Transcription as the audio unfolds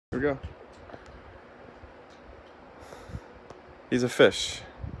Here we go. He's a fish.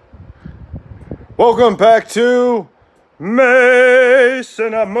 Welcome back to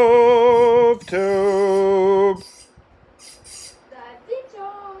Mason Move Tube.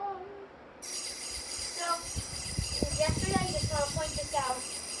 So, yesterday, I just want to point this out.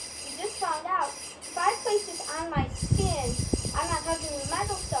 We just found out if I place this on my skin, I'm not touching the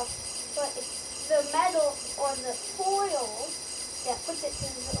metal stuff, but it's the metal or the foil that puts it to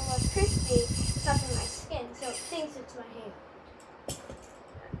the electricity touching my skin, so it thinks it's my hand.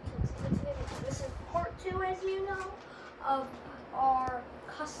 This is part 2, as you know, of our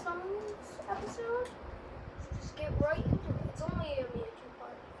customs episode. Let's just get right into it. It's only a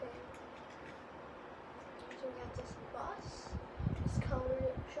two-part thing. So we got this bus. It's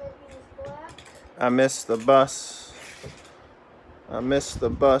colored Sharpie is black. I missed the bus. I missed the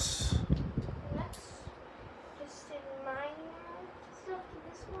bus. Next, just did minor stuff to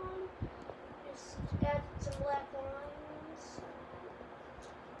this one. Just add some black lines.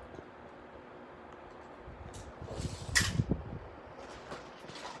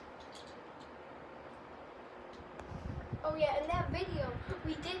 Oh yeah, in that video,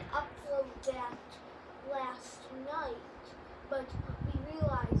 we did upload that last night, but we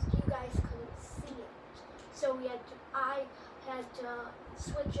realized you guys couldn't see it. So I had to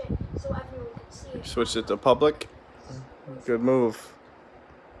switch it so everyone could see it. Switched it to public. Good move.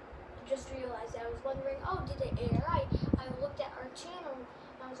 Just realized I was wondering, oh, did it air? I looked at our channel and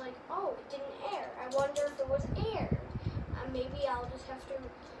I was like, oh, it didn't air. I wonder if it was aired. Maybe I'll just have to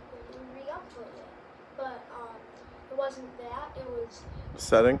re-upload it. But it wasn't that. It was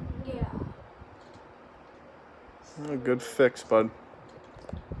Setting. yeah. A good fix, bud. So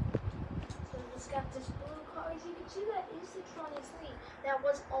I just got this blue car. As you can see, that is the 23. That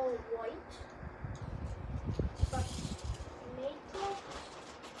was all white. But make it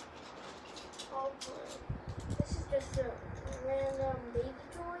all blue. This is just a random baby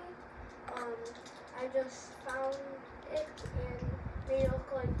toy. I just found it and made it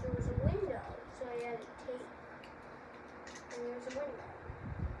look like there was a window. So I added tape. And there's a window.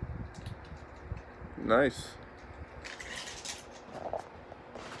 Nice.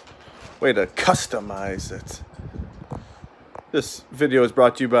 Way to customize it. This video is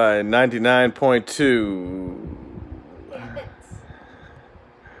brought to you by 99.2. Now we've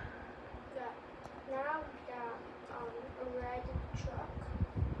got a red truck,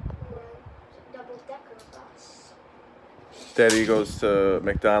 double-decker bus. Daddy goes to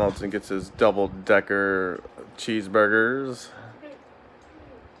McDonald's and gets his double-decker cheeseburgers.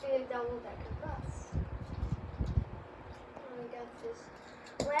 A double-decker bus. And we got this.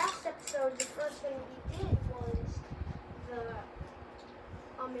 Last episode, the first thing we did was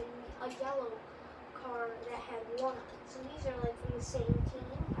a yellow car that had one. So these are like from the same team.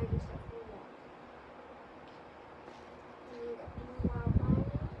 I just have one. And we got blue outlining.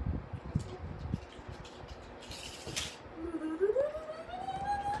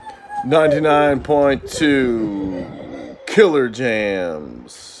 99.2 Killer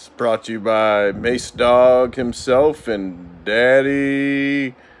Jams. Brought to you by Mace Dog himself and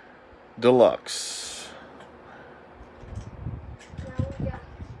Daddy Deluxe. Now we got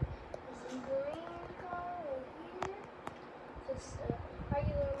this green car right here. Just a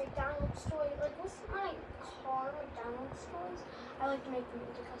regular McDonald's toy. Like, what's my car McDonald's toys? I like to make them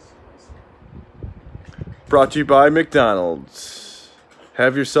into customs. Brought to you by McDonald's.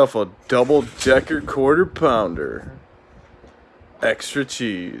 Have yourself a double-decker quarter pounder. Extra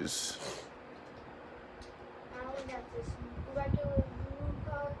cheese. Now we got this regular blue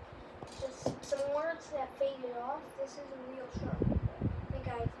car. Just some words that faded off. This is a real Sharpie. I think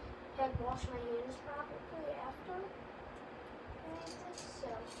I had washed my hands properly after I made this. So,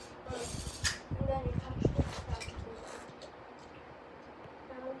 and then you touched it properly.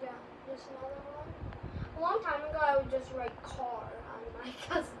 Now we got this another one. A long time ago, I would just write car on my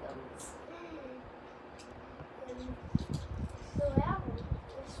customs. And so that one,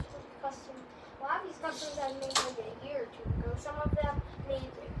 this custom. A lot of these customs I made like a year or two ago. Some of them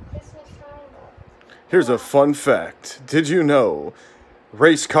made like Christmas time. Here's a fun fact. Did you know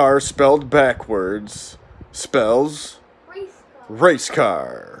race car spelled backwards spells Race car. race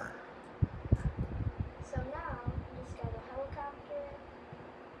car? So now we just got a helicopter.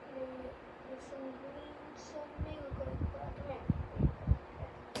 Maybe with some green, some may look like black.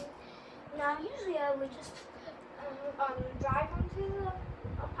 Now usually I would just drive onto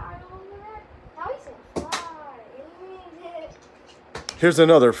a pile over there. Now he's gonna fly. Here's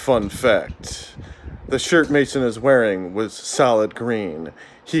another fun fact. The shirt Mason is wearing was solid green.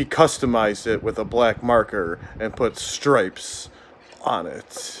 He customized it with a black marker and put stripes on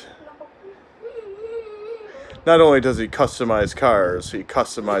it. Not only does he customize cars, he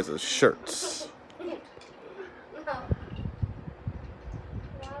customizes shirts. No.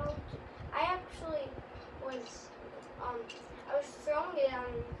 Well, I actually was, I was throwing it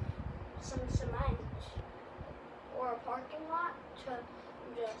on some cement or a parking lot to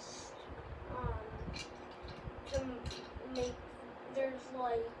just, to make, there's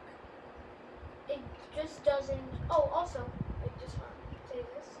like, it just doesn't, oh, also, I just want to say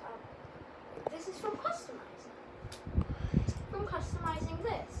this is from customizing. From customizing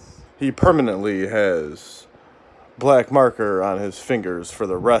this. He permanently has black marker on his fingers for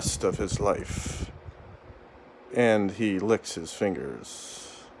the rest of his life. And he licks his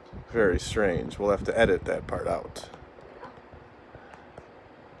fingers. Very strange. We'll have to edit that part out.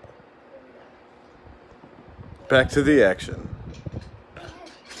 Back to the action.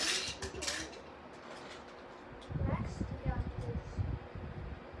 Next, we got this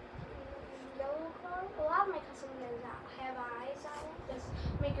yellow car. A lot of my customers do not have eyes on it. Just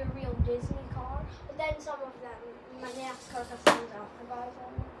make a real Disney car. But then some of them, my NASCAR customers don't have eyes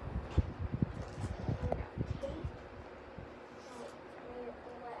on it. We got tape. Made it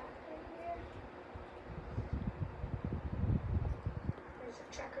black right here. There's a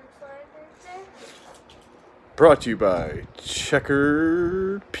checkered flag right there. Brought to you by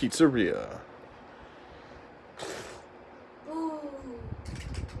Checkered Pizzeria. Ooh.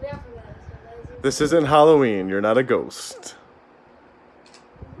 We have for that. This isn't Halloween. You're not a ghost.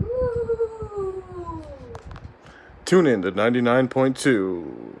 Ooh. Tune in to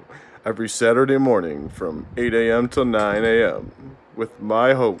 99.2 every Saturday morning from 8 a.m. till 9 a.m. with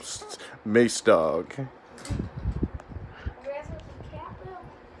my host, Mace Dog.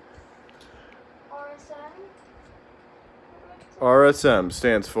 RSM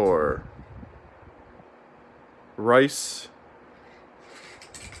stands for Rice,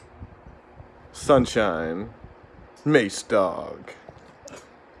 Sunshine, Mace Dog.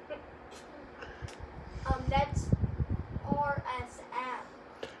 That's RSM.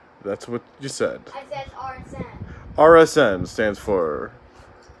 That's what you said. I said RSM. RSM stands for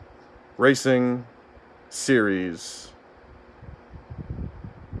Racing Series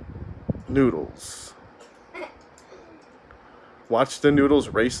Noodles. Watch the noodles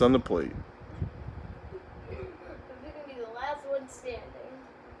race on the plate. We're gonna be the last one standing.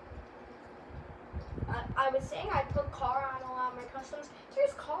 I was saying I put car on a lot of my customs.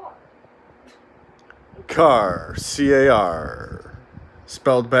 Here's car. Car, C-A-R.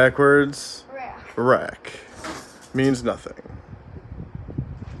 Spelled backwards, rack. Means nothing.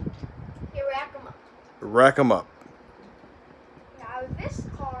 You rack them up. Rack 'em up. Now this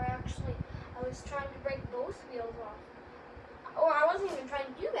car actually, I was trying to break both wheels off. Or I wasn't even trying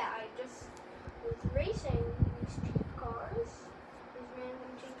to do that. I just was racing these cheap cars. These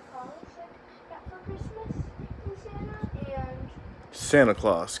random cheap cars that I got for Christmas in Santa. And Santa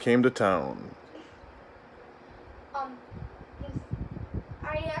Claus came to town.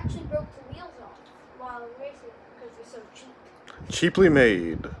 I actually broke the wheels off while racing because they're so cheap. Cheaply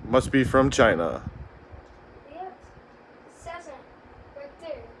made. Must be from China. Yep. It says it right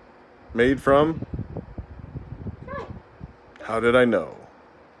there. Made from? Right. How did I know?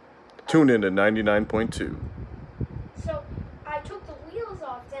 Tune in to 99.2. So I took the wheels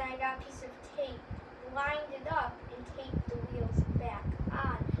off, then I got a piece of tape, lined it up, and taped the wheels back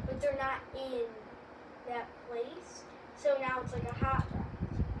on. But they're not in that place. So now it's like a hot dog.